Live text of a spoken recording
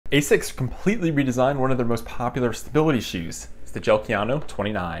Asics completely redesigned one of their most popular stability shoes. The Gel Kayano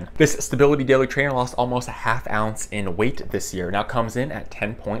 29. This stability daily trainer lost almost a ½ ounce in weight this year. Now comes in at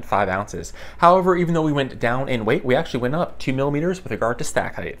 10.5 ounces. However, even though we went down in weight, we actually went up 2 millimeters with regard to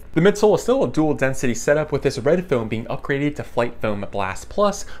stack height. The midsole is still a dual density setup, with this red foam being upgraded to Flight Foam Blast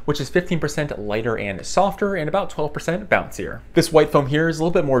Plus, which is 15% lighter and softer and about 12% bouncier. This white foam here is a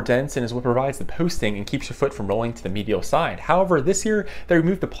little bit more dense and is what provides the posting and keeps your foot from rolling to the medial side. However, this year they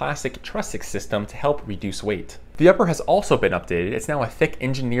removed the plastic trussing system to help reduce weight. The upper has also been updated. It's now a thick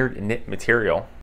engineered knit material.